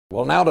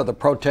Well, now to the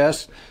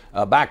protests.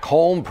 Back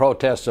home,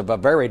 protests of a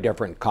very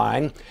different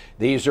kind.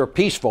 These are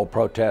peaceful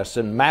protests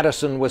in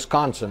Madison,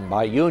 Wisconsin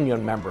by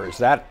union members.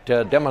 That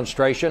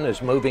demonstration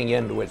is moving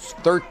into its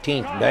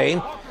 13th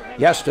day.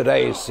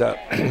 Yesterday's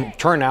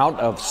turnout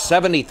of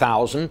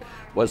 70,000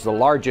 was the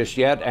largest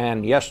yet,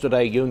 and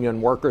yesterday union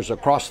workers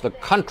across the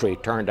country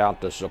turned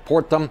out to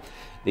support them.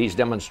 These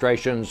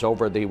demonstrations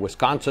over the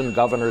Wisconsin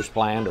governor's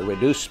plan to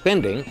reduce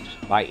spending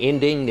by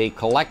ending the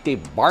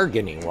collective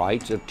bargaining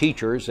rights of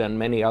teachers and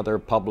many other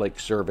public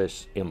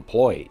service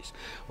employees.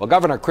 Well,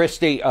 Governor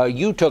Christie,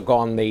 you took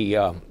on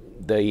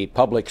the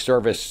public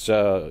service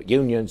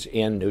unions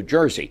in New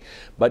Jersey,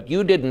 but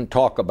you didn't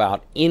talk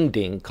about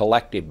ending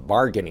collective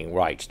bargaining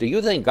rights. Do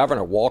you think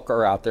Governor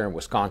Walker out there in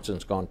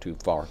Wisconsin's gone too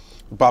far?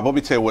 Bob, let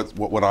me tell you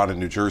what went on in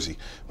New Jersey.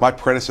 My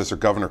predecessor,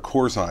 Governor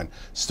Corzine,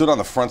 stood on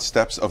the front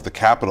steps of the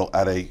Capitol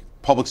at a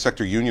public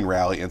sector union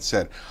rally and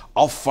said,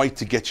 "I'll fight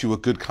to get you a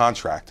good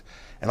contract."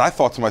 And I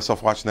thought to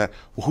myself watching that,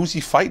 well, who's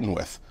he fighting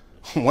with?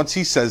 Once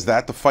he says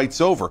that, the fight's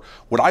over.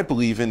 What I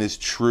believe in is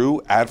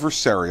true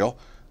adversarial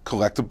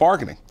collective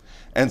bargaining.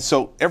 And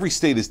so every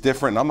state is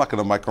different, and I'm not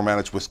going to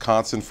micromanage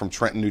Wisconsin from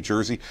Trenton, New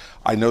Jersey.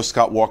 I know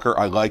Scott Walker,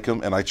 I like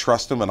him, and I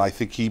trust him, and I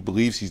think he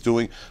believes he's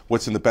doing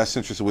what's in the best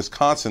interest of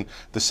Wisconsin,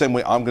 the same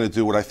way I'm going to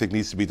do what I think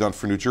needs to be done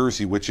for New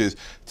Jersey, which is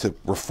to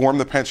reform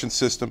the pension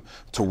system,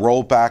 to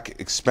roll back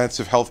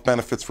expensive health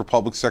benefits for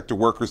public sector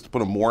workers, to put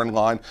them more in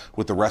line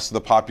with the rest of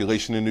the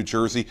population in New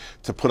Jersey,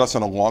 to put us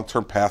on a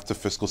long-term path to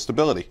fiscal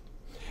stability.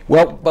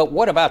 Well, but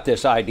what about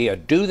this idea?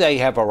 Do they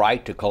have a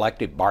right to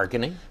collective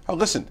bargaining? Oh,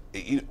 listen,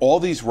 all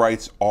these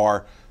rights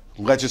are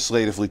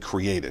legislatively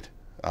created.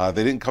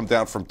 They didn't come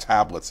down from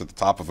tablets at the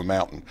top of a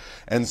mountain.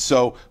 And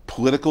so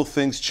political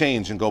things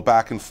change and go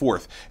back and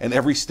forth. And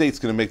every state's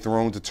going to make their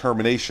own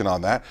determination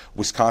on that.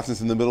 Wisconsin's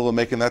in the middle of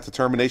making that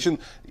determination.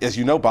 As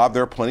you know, Bob,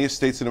 there are plenty of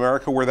states in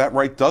America where that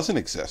right doesn't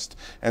exist.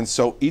 And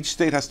so each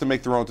state has to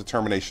make their own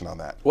determination on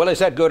that. Well, is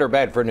that good or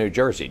bad for New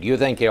Jersey? Do you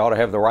think you ought to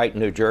have the right in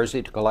New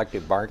Jersey to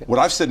collective bargain? What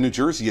I've said in New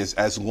Jersey is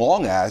as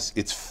long as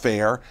it's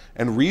fair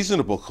and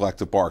reasonable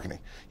collective bargaining.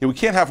 You know, we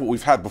can't have what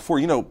we've had before.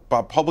 You know,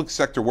 Bob, public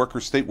sector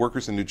workers, state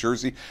workers in New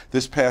Jersey,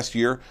 this past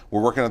year,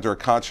 we're working under a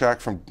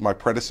contract from my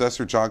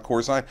predecessor, John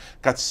Corzine,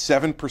 got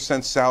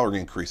 7%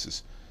 salary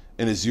increases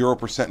in a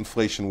 0%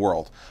 inflation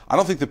world. I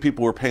don't think the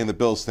people who are paying the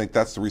bills think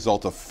that's the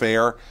result of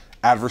fair,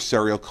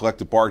 adversarial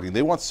collective bargaining.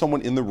 They want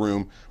someone in the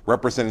room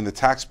representing the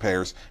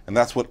taxpayers, and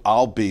that's what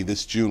I'll be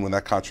this June when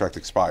that contract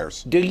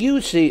expires. Do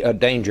you see a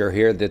danger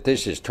here that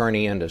this is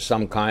turning into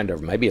some kind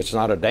of, maybe it's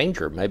not a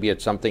danger, maybe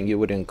it's something you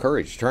would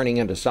encourage, turning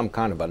into some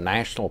kind of a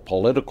national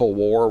political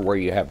war where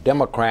you have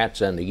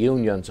Democrats and the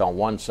unions on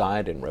one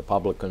side and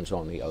Republicans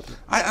on the other?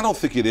 I don't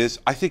think it is.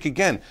 I think,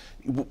 again,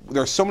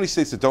 there are so many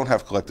states that don't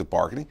have collective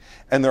bargaining,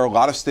 and there are a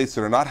lot of states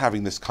that are not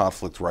having this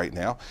conflict right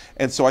now.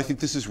 And so I think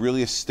this is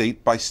really a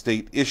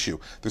state-by-state issue.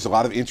 There's a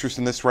lot of interest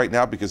in this right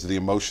now because of the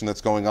emotion that's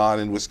going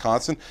on in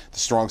Wisconsin, the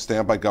strong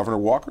stand by Governor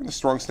Walker, and the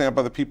strong stand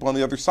by the people on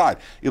the other side.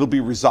 It'll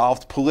be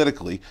resolved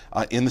politically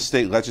in the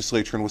state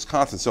legislature in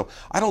Wisconsin. So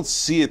I don't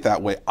see it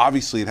that way.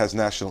 Obviously, it has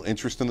national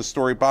interest in the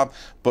story, Bob,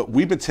 but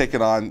we've been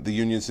taking on the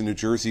unions in New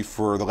Jersey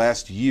for the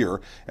last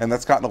year, and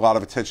that's gotten a lot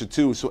of attention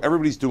too. So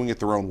everybody's doing it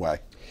their own way.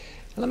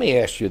 Let me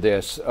ask you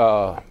this.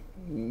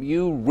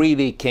 You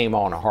really came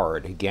on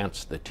hard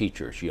against the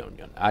teachers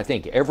union. I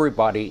think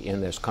everybody in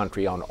this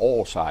country on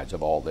all sides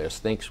of all this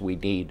thinks we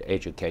need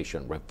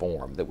education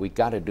reform, that we've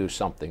got to do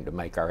something to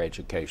make our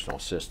educational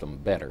system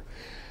better.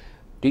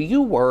 Do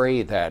you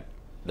worry that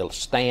the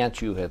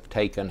stance you have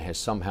taken has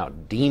somehow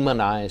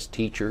demonized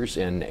teachers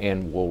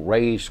and will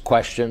raise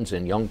questions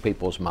in young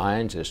people's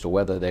minds as to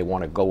whether they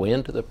want to go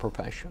into the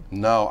profession?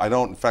 No, I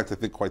don't. In fact, I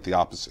think quite the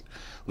opposite.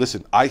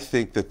 Listen, I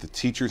think that the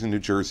teachers in New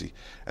Jersey,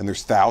 and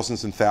there's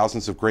thousands and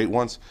thousands of great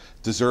ones,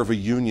 deserve a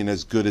union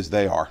as good as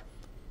they are,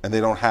 and they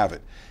don't have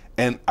it.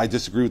 And I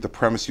disagree with the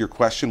premise of your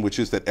question, which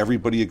is that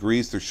everybody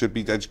agrees there should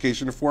be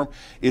education reform.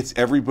 It's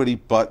everybody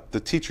but the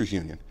teachers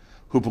union,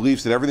 who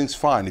believes that everything's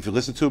fine. If you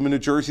listen to them in New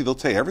Jersey, they'll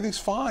tell you everything's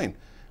fine.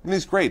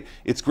 Everything's great.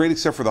 It's great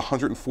except for the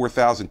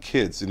 104,000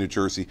 kids in New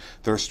Jersey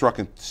that are stuck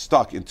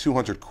in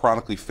 200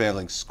 chronically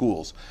failing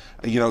schools.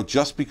 You know,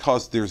 just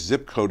because their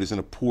zip code is in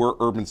a poor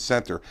urban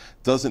center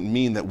doesn't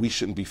mean that we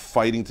shouldn't be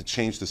fighting to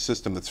change the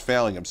system that's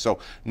failing them. So,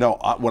 no,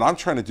 what I'm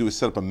trying to do is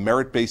set up a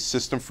merit-based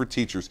system for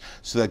teachers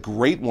so that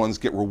great ones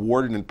get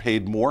rewarded and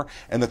paid more,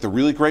 and that the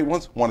really great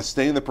ones want to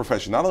stay in the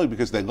profession, not only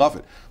because they love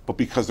it, but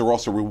because they're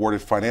also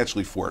rewarded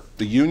financially for it.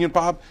 The union,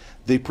 Bob,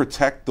 they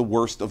protect the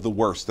worst of the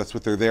worst. That's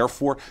what they're there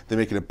for. They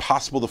make it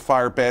impossible to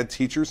fire bad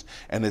teachers,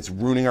 and it's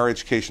ruining our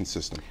education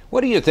system.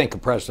 What do you think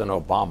of President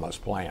Obama's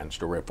plans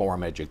to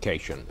reform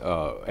education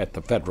at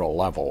the federal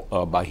level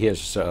by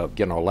his,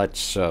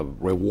 let's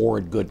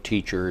reward good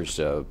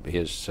teachers,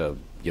 his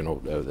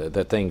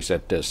the things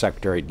that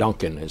Secretary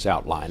Duncan has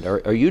outlined.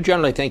 Are you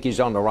generally think he's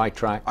on the right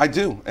track? I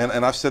do,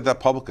 and I've said that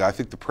publicly. I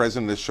think the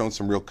president has shown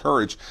some real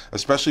courage,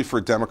 especially for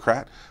a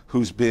Democrat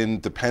who's been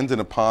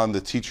dependent upon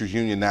the teachers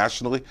union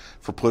nationally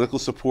for political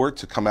support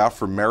to come out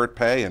for merit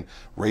pay and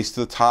race to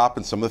the top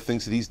and some of the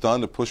things that he's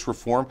done to push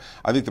reform.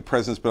 I think the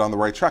president's been on the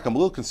right track. I'm a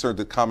little concerned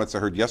at comments I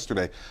heard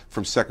yesterday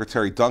from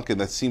Secretary Duncan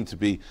that seemed to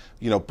be,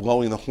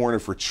 blowing the horn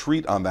of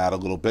retreat on that a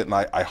little bit, and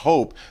I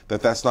hope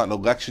that that's not an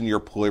election year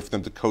ploy for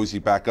them to cozy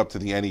back up to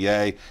the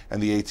NEA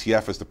and the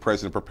ATF as the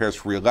president prepares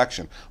for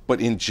re-election.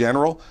 But in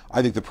general,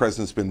 I think the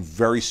president's been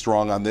very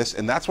strong on this,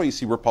 and that's why you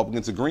see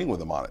Republicans agreeing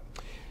with him on it.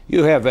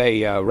 You have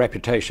a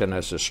reputation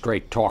as a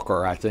straight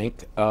talker, I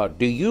think.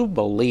 Do you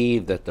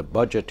believe that the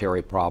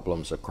budgetary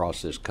problems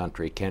across this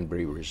country can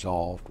be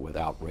resolved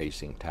without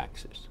raising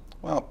taxes?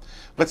 Well,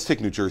 let's take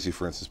New Jersey,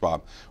 for instance,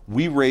 Bob.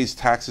 We raised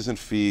taxes and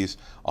fees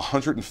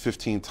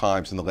 115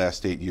 times in the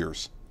last 8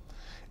 years,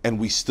 and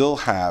we still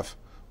have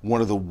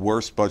one of the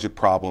worst budget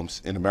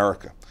problems in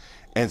America.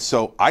 And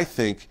so I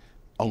think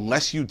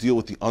unless you deal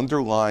with the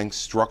underlying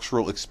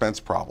structural expense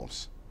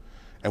problems,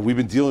 and we've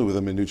been dealing with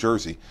them in New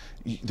Jersey,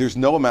 there's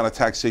no amount of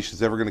taxation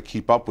that's ever going to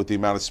keep up with the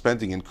amount of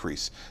spending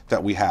increase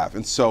that we have.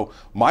 And so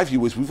my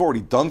view is we've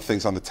already done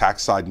things on the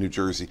tax side in New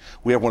Jersey.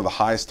 We have one of the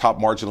highest top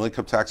marginal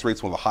income tax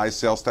rates, one of the highest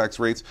sales tax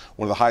rates,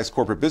 one of the highest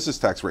corporate business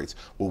tax rates.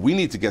 What we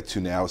need to get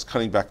to now is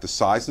cutting back the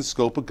size and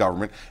scope of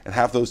government and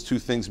have those two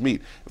things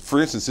meet.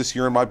 For instance, this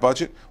year in my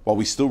budget, while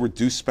we still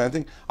reduce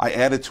spending, I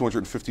added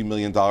 $250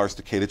 million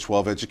to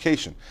K-12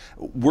 education.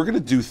 We're going to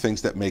do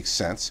things that make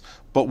sense,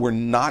 but we're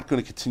not going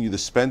to continue the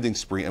spending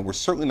spree, and we're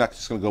certainly not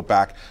just going to go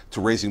back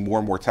to raising more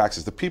and more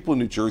taxes. The people in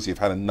New Jersey have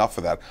had enough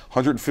of that.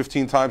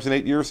 115 times in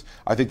 8 years,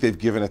 I think they've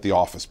given at the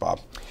office,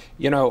 Bob.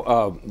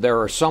 There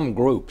are some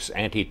groups,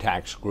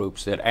 anti-tax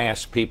groups, that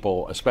ask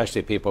people,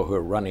 especially people who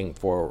are running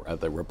for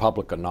the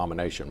Republican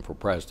nomination for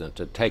president,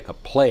 to take a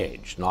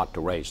pledge not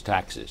to raise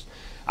taxes.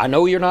 I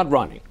know you're not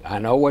running. I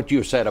know what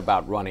you said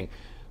about running.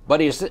 But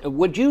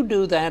would you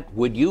do that?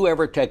 Would you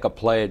ever take a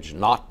pledge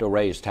not to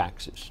raise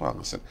taxes? Well,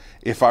 listen,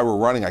 if I were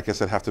running, I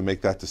guess I'd have to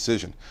make that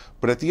decision.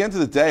 But at the end of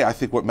the day, I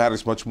think what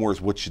matters much more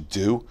is what you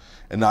do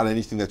and not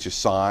anything that you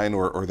sign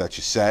or that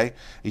you say.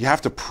 You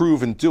have to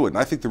prove and do it. And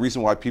I think the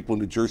reason why people in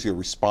New Jersey are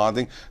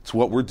responding to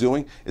what we're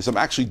doing is I'm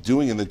actually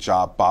doing in the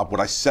job, Bob, what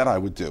I said I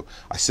would do.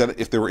 I said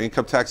if there were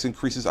income tax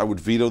increases, I would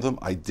veto them.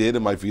 I did,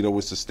 and my veto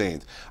was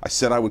sustained. I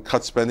said I would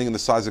cut spending in the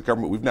size of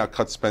government. We've now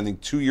cut spending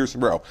 2 years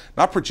in a row.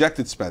 Not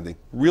projected spending,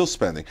 real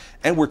spending.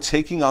 And we're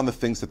taking on the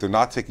things that they're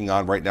not taking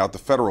on right now at the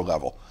federal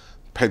level.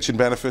 Pension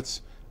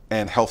benefits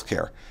and health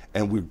care.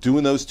 And we're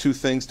doing those two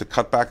things to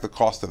cut back the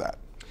cost of that.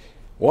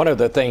 One of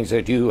the things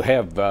that you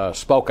have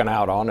spoken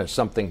out on is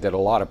something that a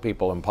lot of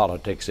people in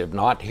politics have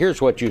not.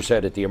 Here's what you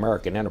said at the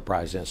American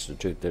Enterprise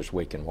Institute this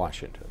week in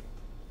Washington.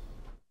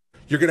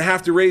 You're going to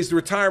have to raise the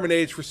retirement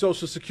age for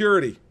Social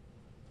Security.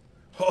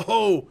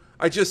 Oh,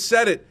 I just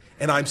said it,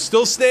 and I'm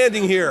still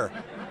standing here.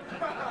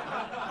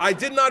 I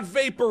did not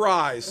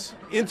vaporize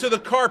into the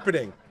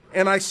carpeting,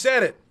 and I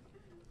said it.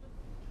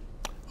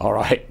 All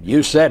right,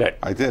 you said it.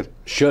 I did.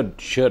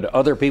 Should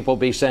other people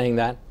be saying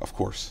that? Of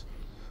course.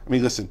 I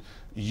mean, listen,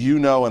 you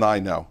know and I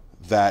know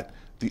that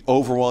the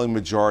overwhelming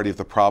majority of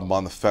the problem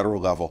on the federal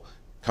level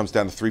comes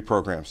down to three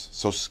programs: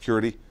 Social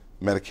Security,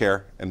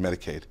 Medicare, and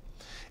Medicaid.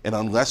 And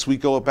unless we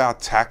go about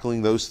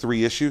tackling those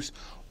three issues,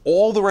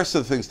 all the rest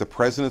of the things the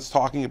president's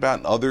talking about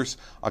and others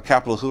on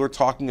Capitol Hill are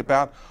talking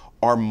about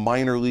are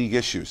minor league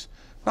issues.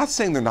 Not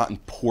saying they're not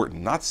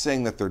important, not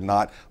saying that they're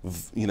not,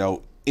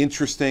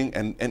 interesting,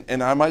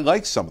 and I might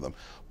like some of them.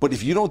 But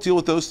if you don't deal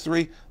with those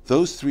three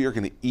are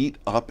going to eat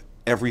up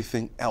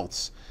everything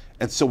else.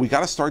 And so we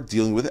got to start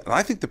dealing with it. And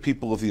I think the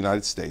people of the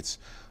United States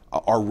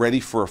are ready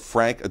for a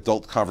frank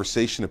adult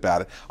conversation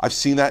about it. I've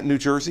seen that in New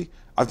Jersey.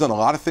 I've done a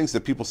lot of things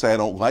that people say I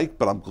don't like,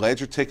 but I'm glad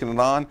you're taking it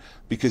on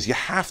because you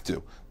have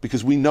to,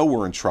 because we know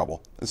we're in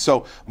trouble. And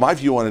so my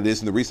view on it is,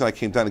 and the reason I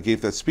came down and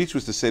gave that speech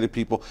was to say to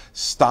people,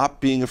 stop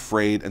being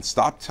afraid and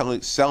stop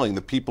selling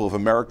the people of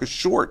America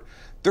short.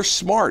 They're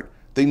smart.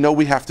 They know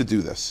we have to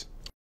do this.